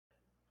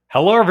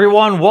Hello,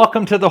 everyone.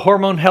 Welcome to the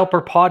Hormone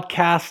Helper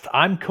podcast.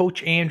 I'm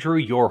Coach Andrew,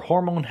 your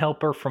hormone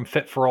helper from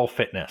Fit for All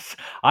Fitness.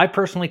 I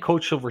personally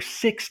coach over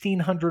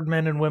 1,600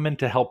 men and women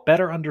to help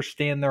better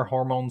understand their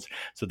hormones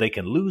so they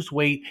can lose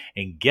weight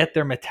and get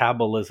their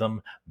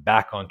metabolism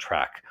back on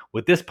track.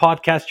 With this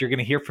podcast, you're going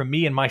to hear from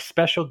me and my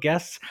special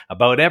guests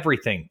about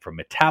everything from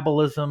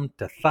metabolism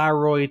to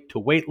thyroid to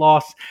weight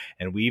loss.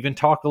 And we even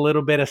talk a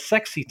little bit of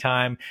sexy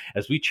time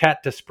as we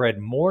chat to spread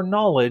more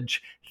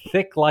knowledge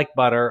thick like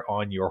butter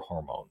on your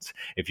hormones.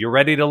 If you're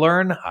ready to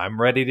learn, I'm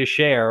ready to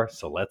share,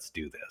 so let's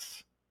do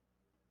this.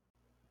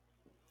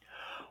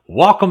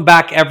 Welcome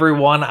back,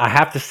 everyone. I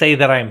have to say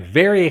that I'm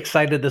very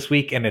excited this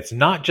week, and it's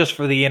not just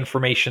for the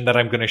information that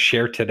I'm going to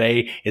share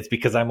today. It's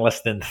because I'm less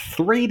than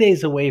 3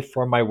 days away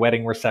from my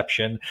wedding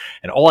reception,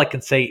 and all I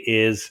can say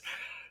is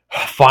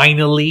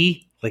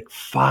finally,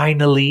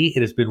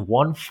 it has been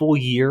 1 full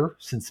year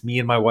since me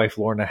and my wife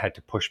Lorna had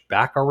to push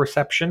back our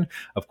reception,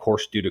 of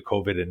course, due to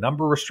COVID and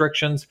number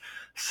restrictions.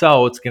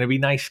 So it's going to be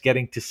nice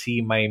getting to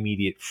see my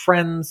immediate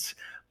friends,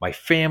 my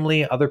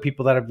family, other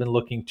people that have been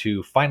looking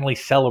to finally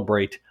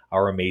celebrate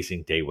our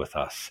amazing day with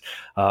us.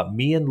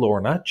 Me and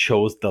Lorna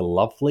chose the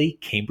lovely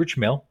Cambridge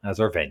Mill as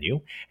our venue.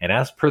 And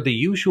as per the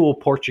usual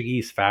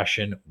Portuguese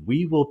fashion,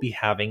 we will be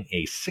having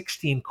a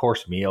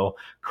 16-course meal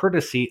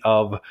courtesy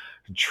of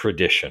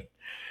Tradition.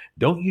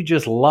 Don't you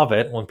just love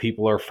it when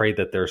people are afraid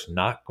that there's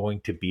not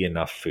going to be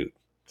enough food?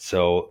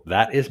 So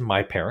that is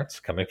my parents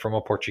coming from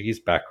a Portuguese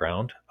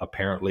background.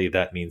 Apparently,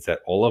 that means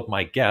that all of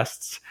my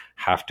guests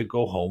have to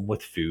go home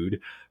with food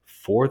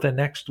for the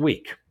next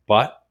week.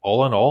 But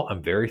all in all,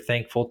 I'm very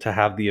thankful to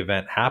have the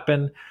event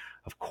happen.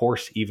 Of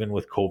course, even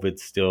with COVID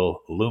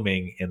still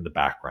looming in the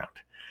background.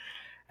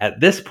 At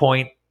this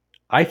point,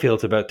 I feel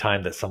it's about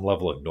time that some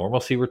level of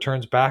normalcy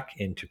returns back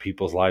into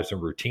people's lives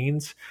and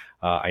routines.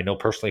 I know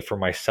personally for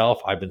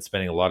myself, I've been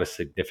spending a lot of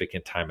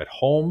significant time at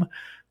home.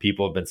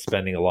 People have been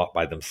spending a lot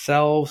by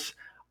themselves.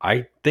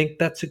 I think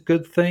that's a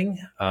good thing.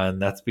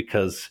 And that's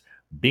because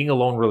being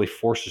alone really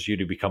forces you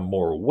to become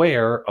more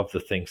aware of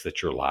the things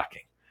that you're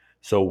lacking.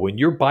 So when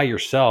you're by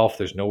yourself,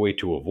 there's no way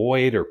to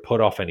avoid or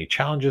put off any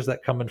challenges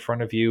that come in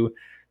front of you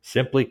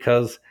simply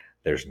because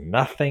there's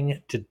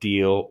nothing to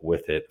deal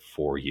with it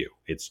for you.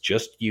 It's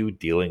just you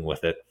dealing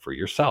with it for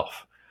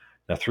yourself.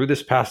 Now, through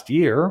this past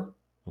year,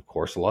 of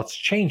course, a lot's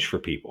changed for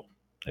people.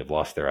 They've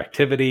lost their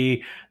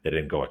activity. They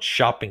didn't go out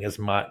shopping as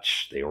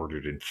much. They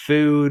ordered in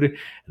food. And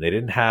they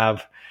didn't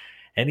have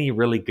any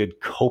really good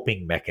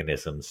coping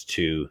mechanisms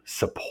to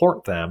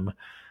support them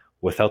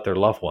without their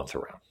loved ones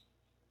around.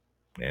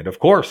 And of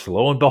course,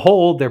 lo and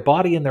behold, their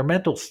body and their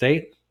mental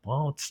state,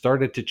 well, it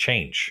started to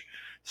change.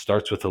 It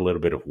starts with a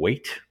little bit of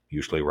weight,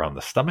 usually around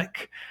the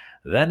stomach.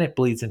 Then it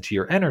bleeds into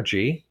your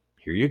energy.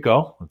 Here you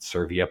go. Let's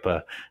serve you up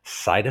a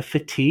side of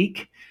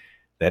fatigue.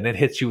 Then it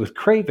hits you with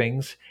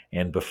cravings.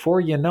 And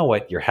before you know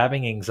it, you're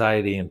having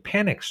anxiety and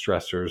panic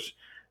stressors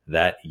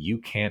that you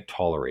can't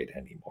tolerate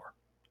anymore.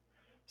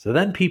 So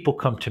then people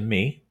come to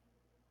me.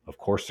 Of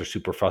course, they're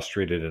super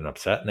frustrated and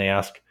upset. And they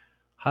ask,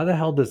 how the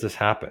hell does this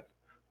happen?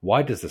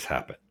 Why does this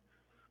happen?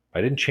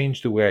 I didn't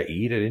change the way I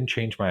eat. I didn't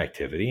change my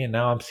activity. And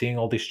now I'm seeing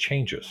all these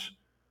changes.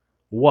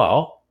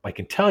 Well, I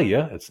can tell you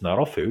it's not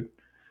all food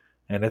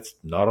and it's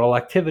not all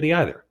activity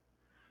either.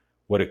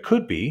 What it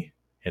could be,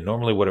 and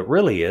normally what it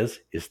really is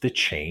the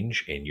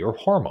change in your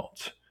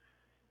hormones.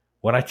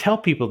 When I tell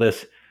people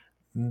this,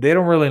 they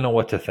don't really know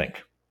what to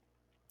think.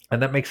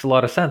 And that makes a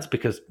lot of sense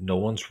because no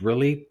one's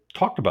really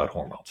talked about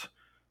hormones.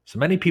 So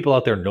many people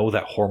out there know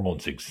that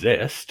hormones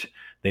exist.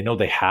 They know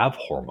they have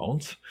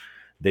hormones.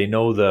 They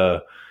know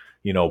the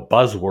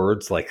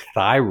buzzwords like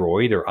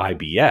thyroid or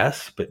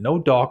IBS, but no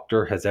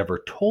doctor has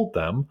ever told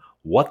them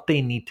what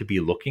they need to be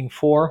looking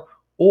for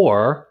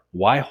or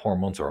why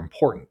hormones are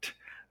important.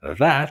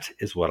 That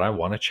is what I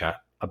want to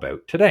chat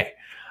about today.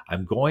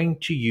 I'm going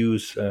to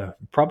use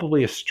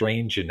probably a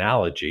strange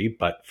analogy,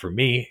 but for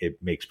me,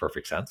 it makes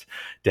perfect sense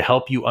to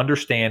help you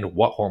understand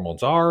what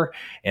hormones are.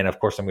 And of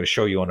course, I'm going to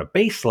show you on a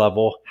base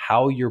level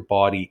how your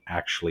body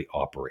actually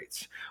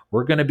operates.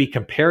 We're going to be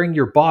comparing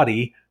your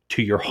body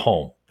to your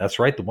home. That's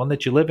right, the one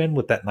that you live in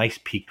with that nice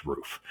peaked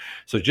roof.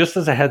 So just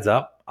as a heads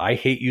up, I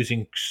hate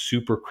using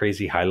super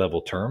crazy high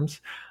level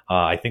terms.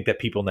 I think that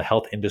people in the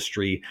health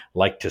industry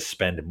like to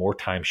spend more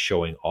time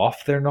showing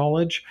off their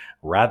knowledge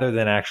rather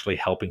than actually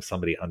helping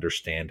somebody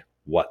understand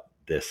what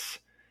this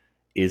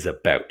is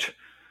about.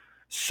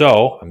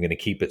 So I'm going to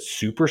keep it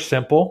super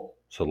simple.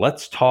 So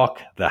let's talk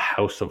the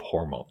House of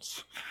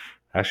Hormones.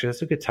 Actually,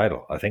 that's a good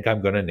title. I think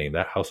I'm going to name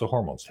that House of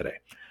Hormones today.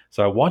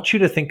 So I want you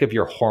to think of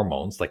your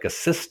hormones like a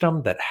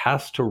system that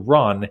has to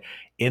run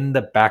in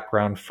the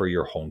background for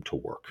your home to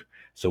work.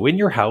 So in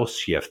your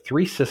house, you have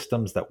 3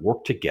 systems that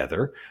work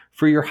together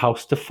for your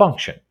house to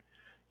function.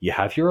 You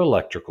have your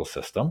electrical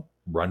system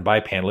run by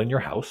a panel in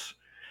your house.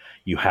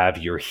 You have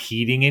your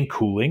heating and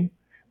cooling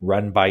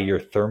run by your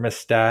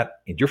thermostat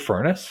and your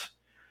furnace.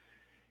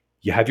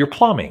 You have your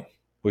plumbing,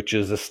 which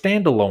is a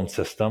standalone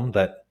system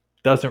that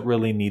doesn't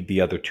really need the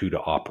other 2 to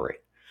operate.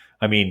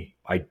 I mean,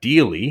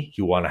 Ideally,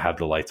 you want to have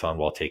the lights on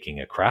while taking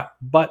a crap,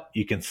 but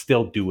you can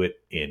still do it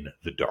in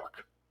the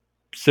dark.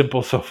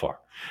 Simple so far.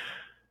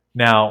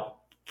 Now,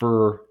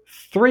 for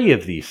three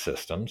of these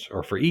systems,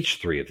 or for each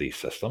three of these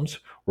systems,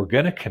 we're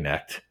going to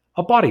connect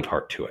a body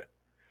part to it.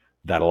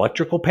 That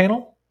electrical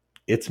panel,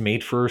 it's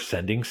made for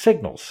sending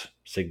signals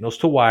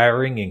to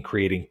wiring and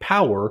creating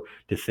power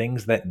to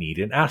things that need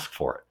and ask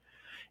for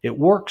it. It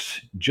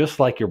works just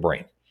like your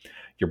brain.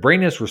 Your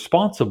brain is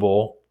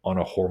responsible, on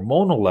a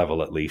hormonal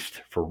level at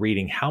least, for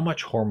reading how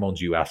much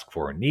hormones you ask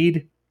for and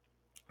need,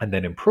 and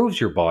then improves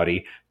your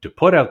body to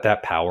put out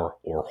that power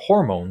or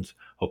hormones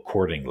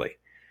accordingly.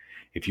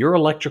 If your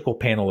electrical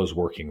panel is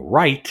working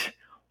right,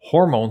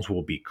 hormones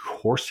will be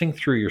coursing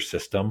through your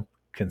system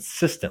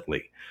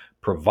consistently,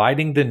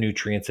 providing the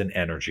nutrients and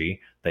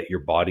energy that your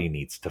body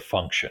needs to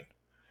function.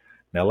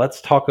 Now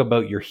let's talk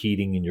about your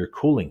heating and your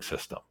cooling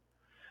system.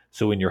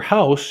 So in your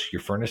house,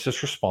 your furnace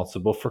is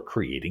responsible for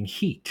creating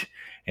heat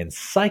and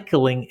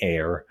cycling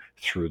air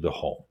through the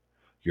home.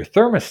 Your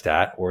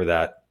thermostat, or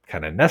that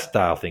kind of Nest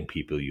dial thing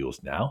people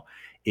use now,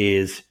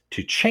 is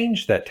to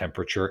change that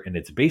temperature, and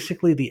it's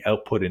basically the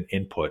output and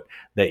input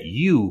that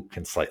you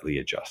can slightly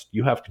adjust.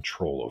 You have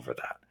control over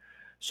that.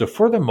 So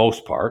for the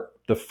most part,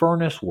 the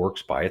furnace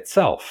works by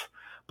itself.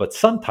 But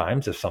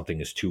sometimes if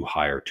something is too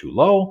high or too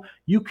low,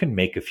 you can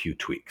make a few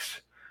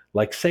tweaks.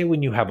 Like say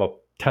when you have a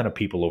ton of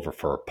people over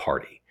for a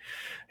party.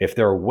 If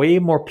there are way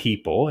more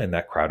people in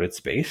that crowded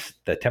space,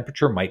 the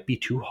temperature might be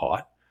too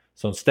hot.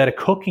 So instead of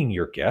cooking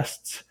your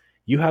guests,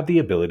 you have the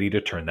ability to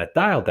turn that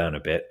dial down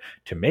a bit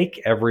to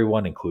make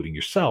everyone, including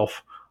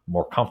yourself,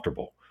 more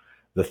comfortable.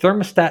 The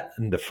thermostat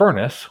and the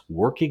furnace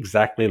work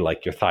exactly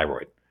like your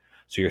thyroid.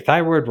 So your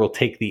thyroid will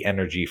take the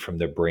energy from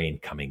the brain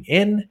coming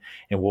in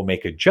and will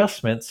make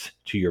adjustments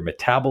to your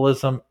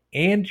metabolism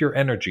and your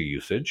energy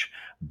usage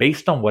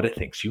based on what it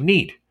thinks you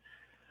need.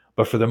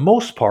 But for the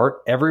most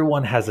part,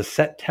 everyone has a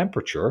set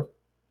temperature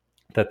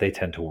that they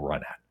tend to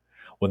run at.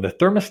 When the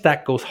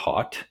thermostat goes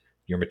hot,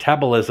 your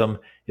metabolism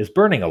is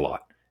burning a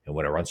lot. And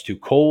when it runs too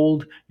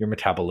cold, your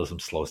metabolism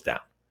slows down.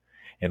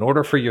 In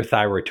order for your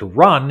thyroid to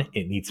run,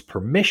 it needs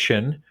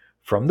permission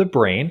from the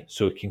brain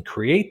so it can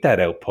create that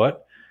output.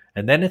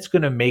 And then it's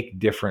going to make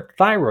different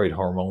thyroid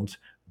hormones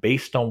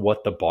based on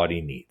what the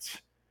body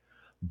needs.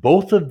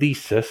 Both of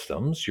these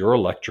systems, your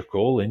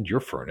electrical and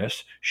your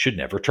furnace, should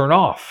never turn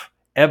off,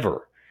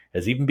 ever,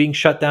 as even being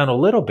shut down a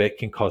little bit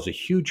can cause a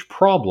huge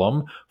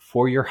problem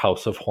for your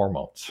house of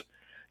hormones.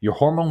 Your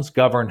hormones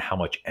govern how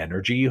much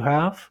energy you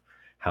have,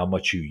 how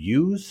much you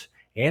use,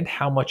 and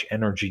how much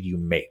energy you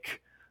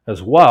make,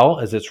 as well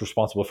as it's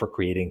responsible for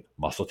creating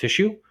muscle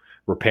tissue,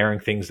 repairing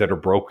things that are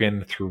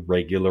broken through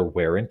regular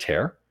wear and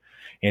tear,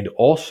 and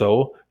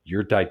also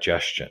your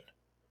digestion.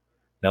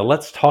 Now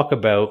let's talk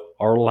about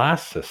our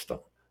last system,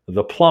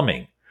 the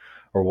plumbing,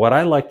 or what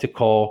I like to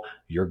call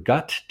your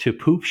gut to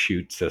poop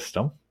chute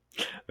system.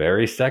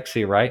 Very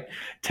sexy, right?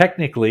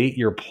 Technically,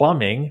 your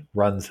plumbing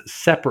runs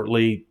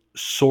separately,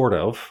 sort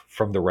of,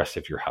 from the rest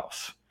of your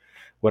house.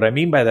 What I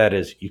mean by that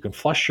is you can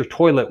flush your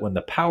toilet when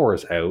the power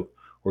is out,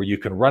 or you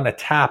can run a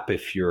tap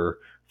if your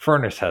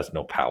furnace has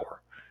no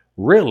power.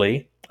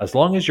 Really, as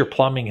long as your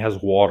plumbing has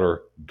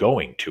water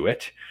going to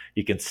it,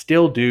 you can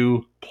still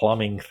do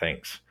plumbing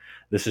things.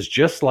 This is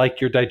just like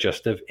your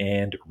digestive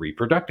and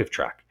reproductive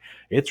tract.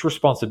 Its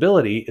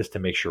responsibility is to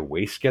make sure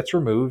waste gets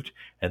removed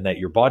and that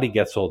your body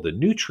gets all the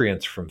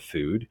nutrients from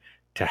food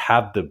to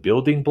have the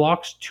building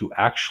blocks to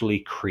actually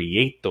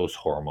create those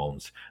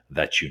hormones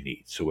that you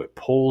need. So it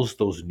pulls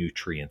those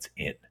nutrients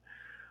in.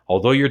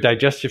 Although your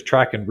digestive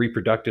tract and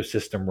reproductive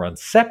system run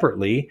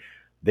separately,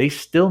 they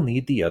still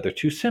need the other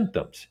two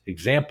symptoms.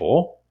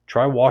 Example,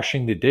 try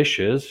washing the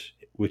dishes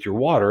with your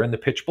water in the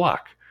pitch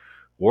black.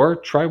 Or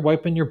try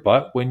wiping your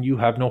butt when you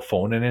have no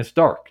phone and it's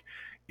dark.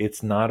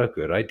 It's not a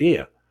good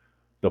idea.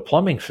 The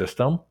plumbing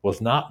system was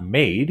not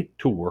made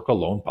to work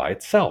alone by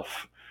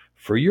itself.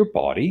 For your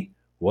body,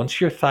 once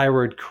your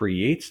thyroid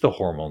creates the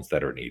hormones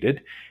that are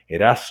needed,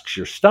 it asks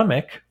your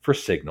stomach for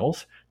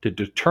signals to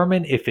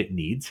determine if it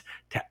needs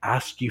to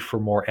ask you for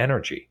more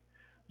energy.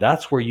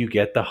 That's where you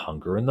get the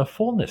hunger and the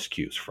fullness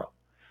cues from.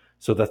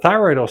 So the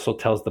thyroid also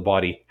tells the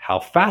body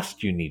how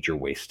fast you need your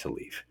waste to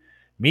leave,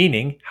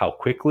 meaning how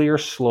quickly or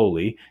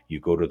slowly you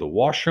go to the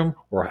washroom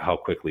or how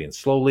quickly and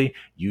slowly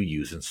you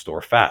use and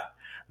store fat.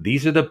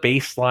 These are the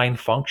baseline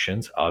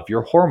functions of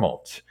your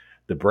hormones.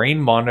 The brain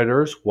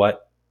monitors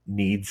what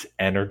needs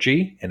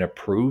energy and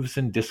approves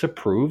and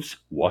disapproves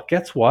what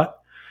gets what.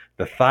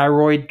 The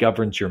thyroid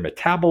governs your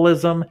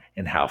metabolism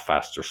and how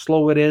fast or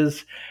slow it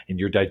is. And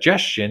your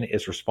digestion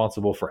is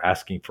responsible for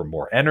asking for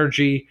more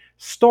energy,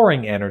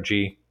 storing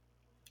energy,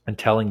 and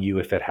telling you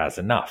if it has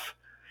enough.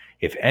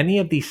 If any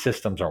of these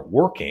systems aren't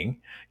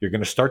working, you're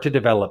going to start to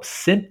develop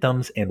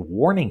symptoms and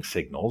warning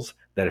signals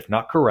that, if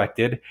not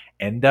corrected,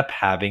 end up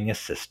having a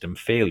system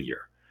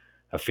failure.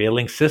 A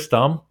failing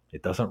system,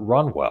 it doesn't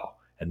run well,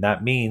 and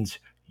that means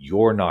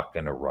you're not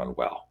going to run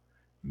well.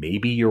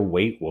 Maybe your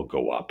weight will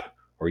go up,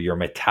 or your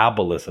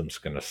metabolism's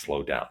going to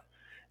slow down.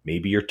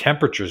 Maybe your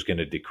temperature is going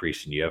to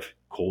decrease and you have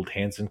cold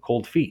hands and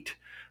cold feet.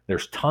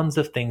 There's tons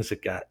of things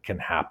that can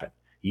happen,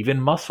 even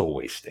muscle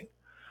wasting.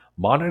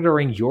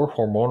 Monitoring your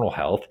hormonal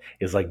health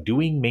is like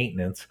doing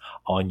maintenance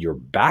on your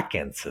back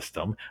end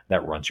system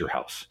that runs your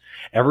house.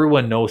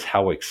 Everyone knows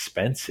how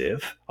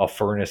expensive a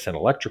furnace and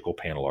electrical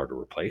panel are to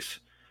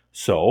replace,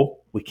 so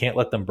we can't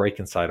let them break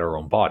inside our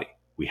own body.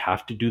 We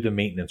have to do the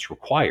maintenance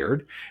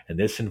required, and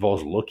this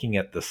involves looking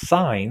at the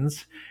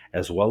signs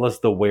as well as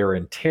the wear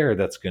and tear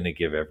that's going to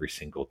give every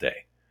single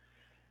day.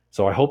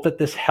 So I hope that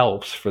this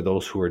helps for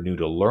those who are new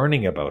to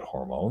learning about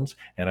hormones,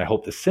 and I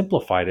hope this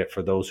simplified it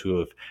for those who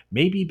have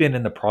maybe been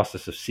in the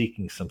process of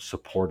seeking some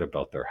support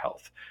about their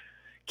health.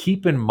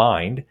 Keep in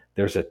mind,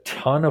 there's a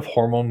ton of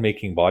hormone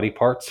making body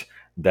parts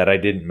that I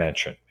didn't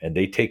mention, and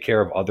they take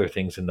care of other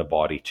things in the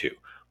body too.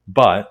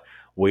 But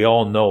we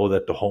all know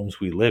that the homes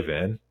we live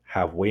in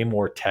have way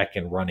more tech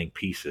and running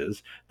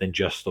pieces than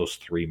just those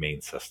three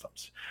main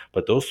systems.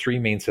 But those three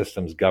main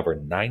systems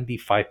govern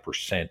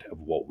 95% of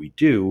what we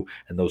do,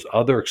 and those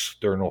other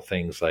external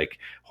things like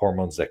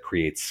hormones that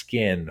create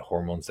skin,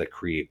 hormones that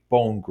create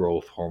bone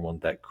growth, hormone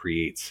that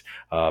creates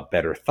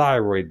better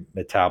thyroid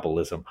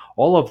metabolism,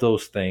 all of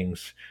those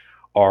things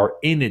are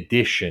in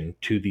addition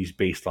to these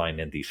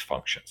baseline and these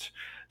functions.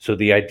 So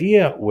the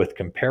idea with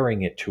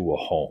comparing it to a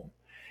home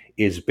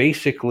is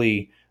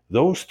basically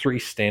those three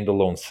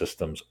standalone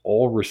systems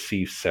all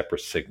receive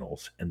separate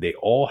signals, and they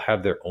all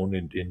have their own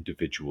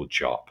individual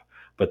job,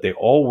 but they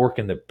all work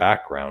in the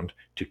background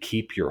to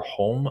keep your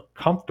home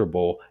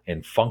comfortable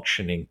and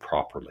functioning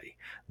properly.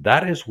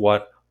 That is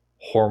what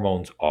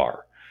hormones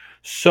are.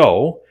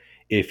 So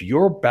if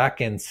your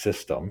back end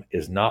system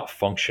is not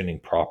functioning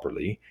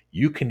properly,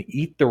 you can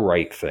eat the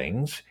right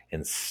things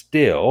and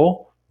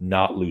still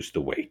not lose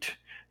the weight.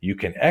 You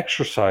can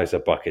exercise a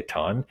bucket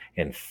ton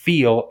and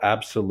feel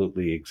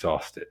absolutely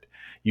exhausted.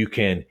 You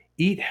can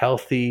eat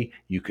healthy,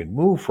 you can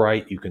move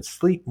right, you can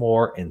sleep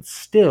more and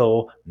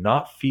still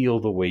not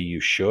feel the way you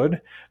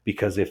should.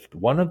 Because if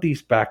one of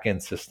these back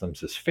end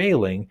systems is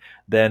failing,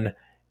 then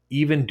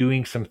even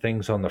doing some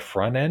things on the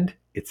front end,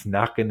 it's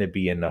not going to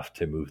be enough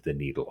to move the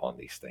needle on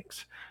these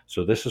things.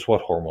 So, this is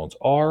what hormones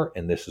are,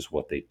 and this is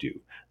what they do.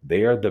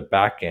 They are the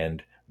back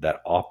end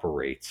that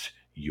operates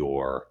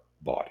your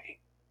body.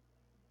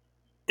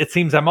 It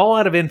seems I'm all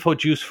out of info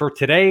juice for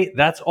today.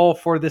 That's all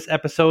for this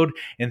episode,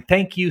 and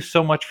thank you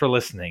so much for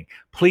listening.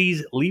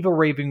 Please leave a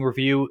raving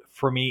review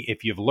for me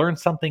if you've learned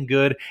something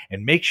good,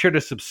 and make sure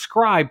to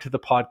subscribe to the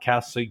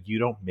podcast so you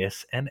don't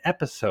miss an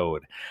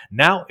episode.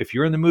 Now, if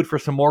you're in the mood for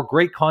some more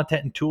great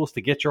content and tools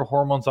to get your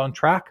hormones on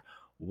track,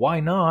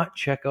 why not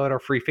check out our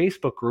free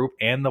Facebook group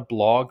and the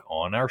blog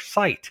on our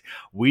site?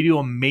 We do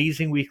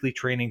amazing weekly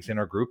trainings in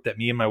our group that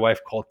me and my wife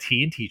call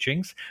Tea and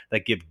Teachings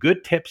that give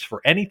good tips for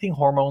anything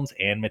hormones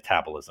and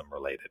metabolism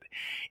related.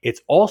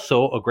 It's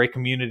also a great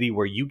community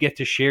where you get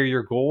to share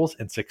your goals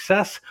and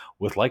success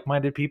with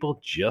like-minded people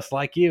just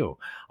like you.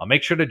 I'll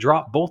make sure to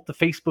drop both the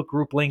Facebook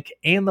group link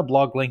and the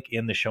blog link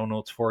in the show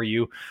notes for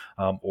you.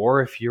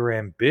 Or if you're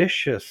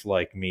ambitious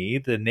like me,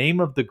 the name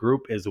of the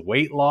group is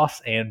Weight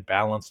Loss and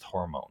Balanced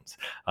Hormones.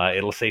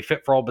 It'll say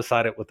Fit for All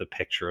beside it with a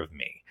picture of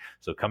me.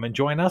 So come and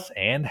join us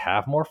and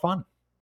have more fun.